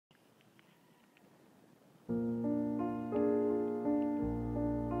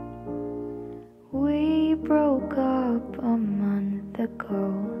ago.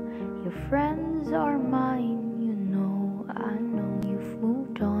 Your friends are mine, you know. I know you've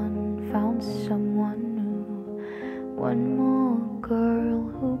moved on, found someone new. One more girl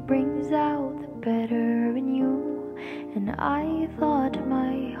who brings out the better in you. And I thought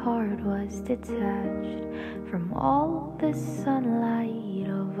my heart was detached from all the sunlight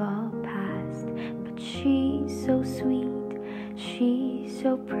of our past. But she's so sweet, she's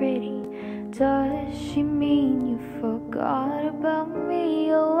so pretty. Does she mean you forgot about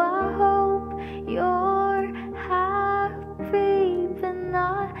me? Oh, I hope you're happy, but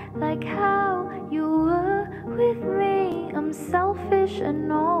not like how you were with me. I'm selfish and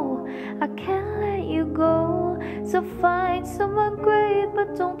all, I can't let you go. So find someone great,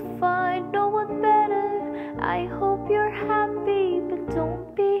 but don't find no one better. I hope you're happy, but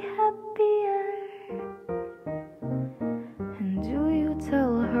don't be happier. And do you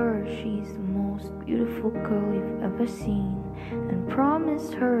tell her she's the most beautiful girl you've ever seen, and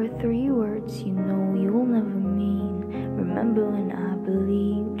promise her 3 words you know you'll never mean? Remember when I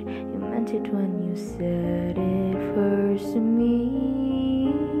believed you meant it when you said it first to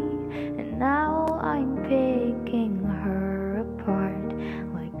me? And now I'm picking her apart,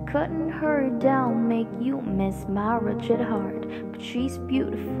 like cutting her down, make you miss my wretched heart. But she's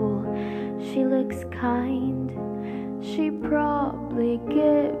beautiful, she looks kind, she probably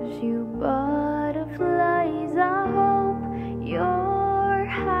gives you butterflies. I hope you're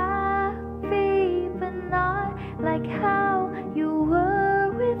happy, but not like how you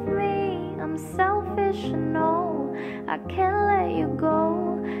were with me. I'm selfish and all, I can't let you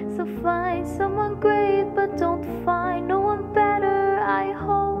go. So find someone great, but don't find no one better. I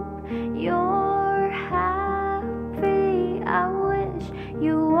hope you're happy. I wish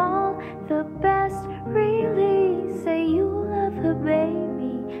you all the best, really. Say you love her,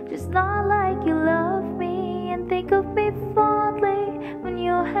 baby, just not like you love me. And think of me fondly when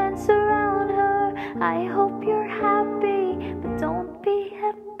your hands surround her. I hope you're happy, but don't be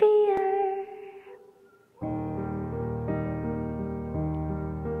happier.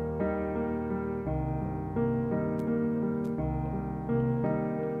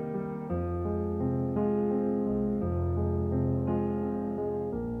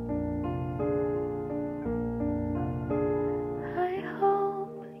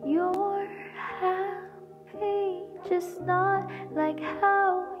 Just not like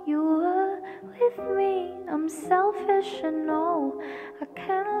how you were with me. I'm selfish and no, I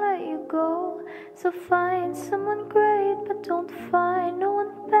can't let you go. So find someone great, but don't find no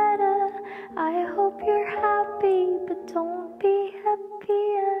one better. I hope you're happy, but don't be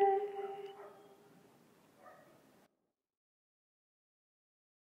happier.